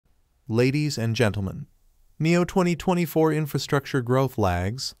Ladies and gentlemen, NIO 2024 infrastructure growth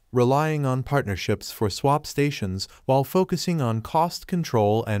lags, relying on partnerships for swap stations while focusing on cost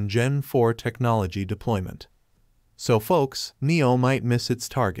control and Gen 4 technology deployment. So folks, NIO might miss its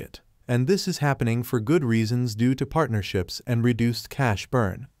target, and this is happening for good reasons due to partnerships and reduced cash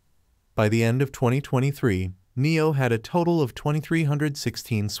burn. By the end of 2023, NIO had a total of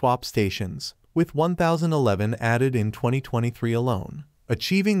 2,316 swap stations, with 1,011 added in 2023 alone,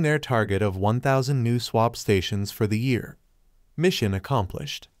 achieving their target of 1,000 new swap stations for the year. Mission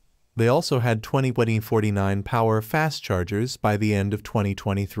accomplished. They also had 2049 power fast chargers by the end of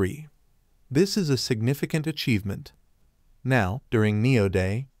 2023. This is a significant achievement. Now, during NIO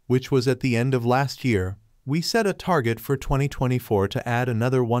Day, which was at the end of last year, we set a target for 2024 to add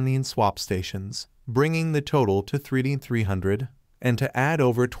another 1,000 swap stations, bringing the total to 3,300, and to add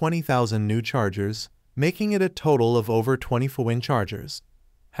over 20,000 new chargers, making it a total of over 24,000 chargers.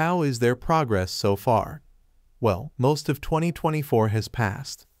 How is their progress so far? Well, most of 2024 has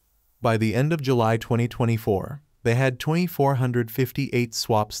passed. By the end of July 2024, they had 2,458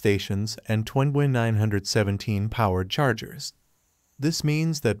 swap stations and 2,917 powered chargers. This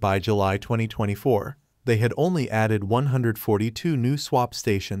means that by July 2024, they had only added 142 new swap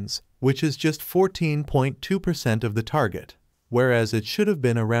stations, which is just 14.2% of the target, whereas it should have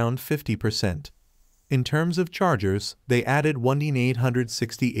been around 50%. In terms of chargers, they added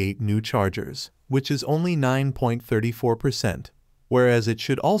 1,868 new chargers, which is only 9.34%, whereas it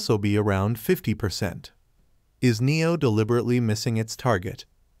should also be around 50%. Is NIO deliberately missing its target?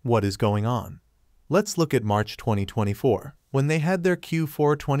 What is going on? Let's look at March 2024, when they had their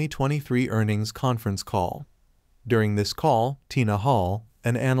Q4 2023 earnings conference call. During this call, Tina Hall,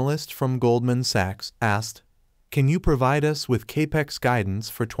 an analyst from Goldman Sachs, asked, "Can you provide us with CapEx guidance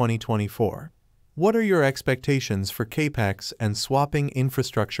for 2024? What are your expectations for CapEx and swapping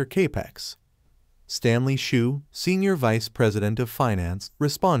infrastructure CapEx?" Stanley Xu, Senior Vice President of Finance,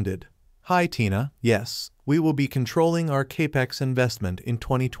 responded, "Hi Tina, yes, we will be controlling our CapEx investment in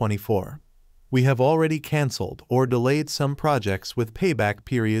 2024. We have already cancelled or delayed some projects with payback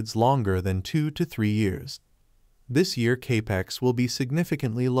periods longer than 2 to 3 years. This year CapEx will be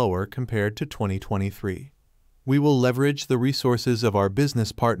significantly lower compared to 2023. We will leverage the resources of our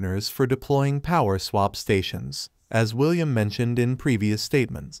business partners for deploying power swap stations, as William mentioned in previous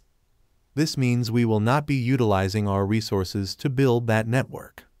statements. This means we will not be utilizing our resources to build that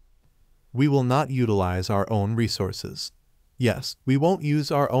network. We will not utilize our own resources. Yes, we won't use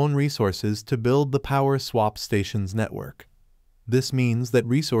our own resources to build the power swap stations network. This means that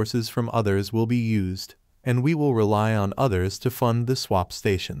resources from others will be used, and we will rely on others to fund the swap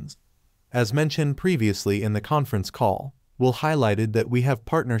stations." As mentioned previously in the conference call, Will highlighted that we have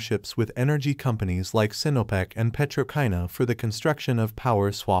partnerships with energy companies like Sinopec and PetroChina for the construction of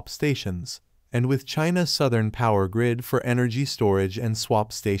power swap stations, and with China's Southern Power Grid for energy storage and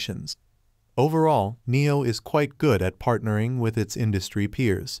swap stations. Overall, NIO is quite good at partnering with its industry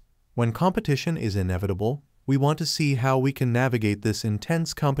peers. When competition is inevitable, we want to see how we can navigate this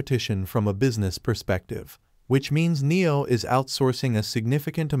intense competition from a business perspective, which means NIO is outsourcing a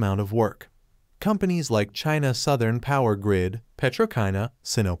significant amount of work. Companies like China Southern Power Grid, PetroChina,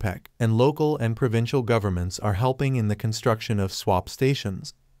 Sinopec, and local and provincial governments are helping in the construction of swap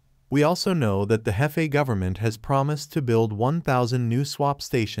stations. We also know that the Hefei government has promised to build 1,000 new swap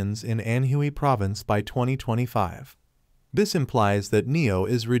stations in Anhui province by 2025. This implies that NIO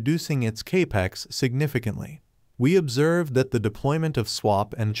is reducing its CapEx significantly. We observe that the deployment of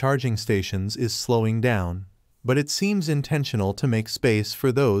swap and charging stations is slowing down, but it seems intentional to make space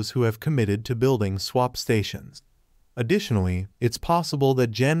for those who have committed to building swap stations. Additionally, it's possible that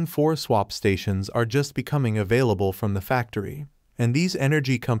Gen 4 swap stations are just becoming available from the factory, and these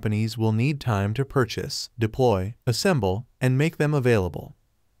energy companies will need time to purchase, deploy, assemble, and make them available.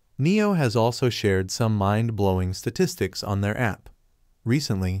 NIO has also shared some mind-blowing statistics on their app.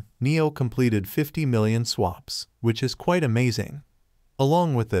 Recently, NIO completed 50 million swaps, which is quite amazing.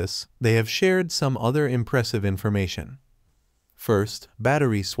 Along with this, they have shared some other impressive information. First,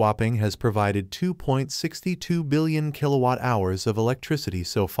 battery swapping has provided 2.62 billion kilowatt-hours of electricity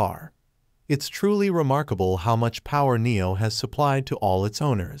so far. It's truly remarkable how much power NIO has supplied to all its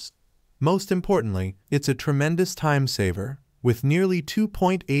owners. Most importantly, it's a tremendous time saver, with nearly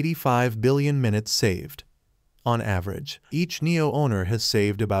 2.85 billion minutes saved. On average, each NIO owner has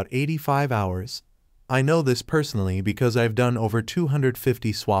saved about 85 hours. I know this personally because I've done over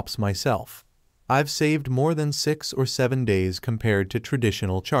 250 swaps myself. I've saved more than 6 or 7 days compared to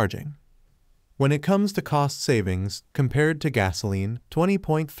traditional charging. When it comes to cost savings, compared to gasoline,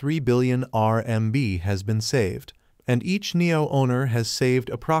 20.3 billion RMB has been saved, and each NIO owner has saved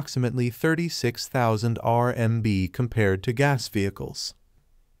approximately 36,000 RMB compared to gas vehicles.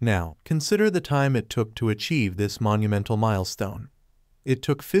 Now, consider the time it took to achieve this monumental milestone. It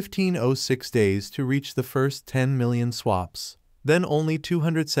took 1506 days to reach the first 10 million swaps, then only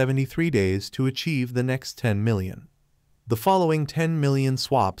 273 days to achieve the next 10 million. The following 10 million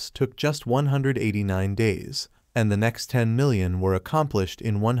swaps took just 189 days, and the next 10 million were accomplished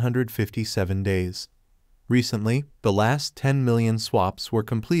in 157 days. Recently, the last 10 million swaps were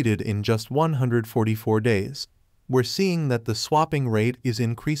completed in just 144 days. We're seeing that the swapping rate is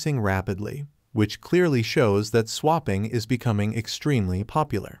increasing rapidly, which clearly shows that swapping is becoming extremely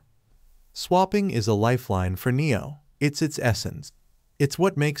popular. Swapping is a lifeline for NIO. It's its essence. It's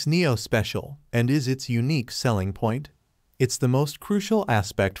what makes NIO special and is its unique selling point. It's the most crucial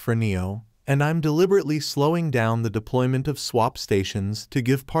aspect for NIO, and I'm deliberately slowing down the deployment of swap stations to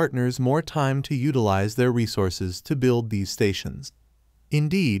give partners more time to utilize their resources to build these stations.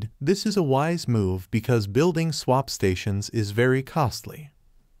 Indeed, this is a wise move because building swap stations is very costly.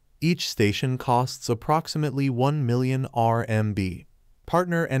 Each station costs approximately 1 million RMB.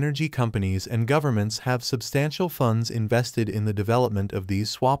 Partner energy companies and governments have substantial funds invested in the development of these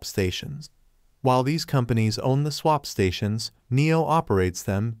swap stations. While these companies own the swap stations, NIO operates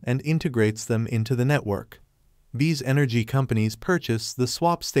them and integrates them into the network. These energy companies purchase the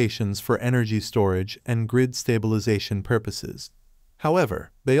swap stations for energy storage and grid stabilization purposes.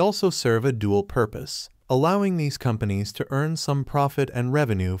 However, they also serve a dual purpose, allowing these companies to earn some profit and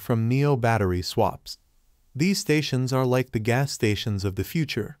revenue from NIO battery swaps. These stations are like the gas stations of the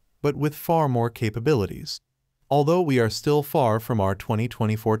future, but with far more capabilities. Although we are still far from our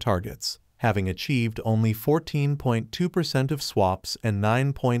 2024 targets, having achieved only 14.2% of swaps and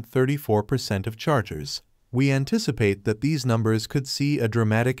 9.34% of chargers, we anticipate that these numbers could see a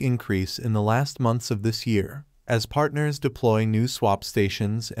dramatic increase in the last months of this year, as partners deploy new swap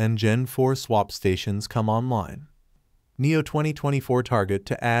stations and Gen 4 swap stations come online. NIO 2024 target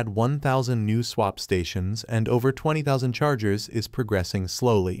to add 1,000 new swap stations and over 20,000 chargers is progressing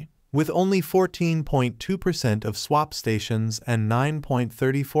slowly, with only 14.2% of swap stations and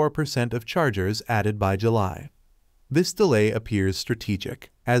 9.34% of chargers added by July. This delay appears strategic,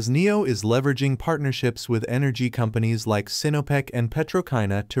 as NIO is leveraging partnerships with energy companies like Sinopec and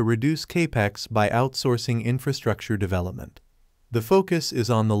PetroChina to reduce CapEx by outsourcing infrastructure development. The focus is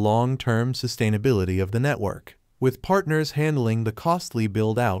on the long-term sustainability of the network, with partners handling the costly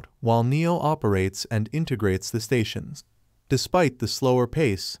build-out while NIO operates and integrates the stations. Despite the slower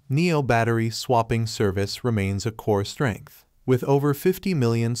pace, NIO battery swapping service remains a core strength, with over 50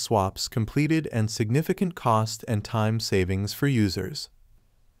 million swaps completed and significant cost and time savings for users.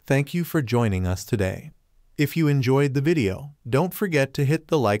 Thank you for joining us today. If you enjoyed the video, don't forget to hit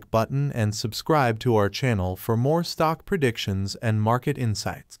the like button and subscribe to our channel for more stock predictions and market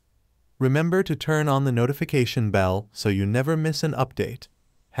insights. Remember to turn on the notification bell so you never miss an update.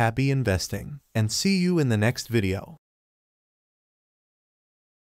 Happy investing, and see you in the next video.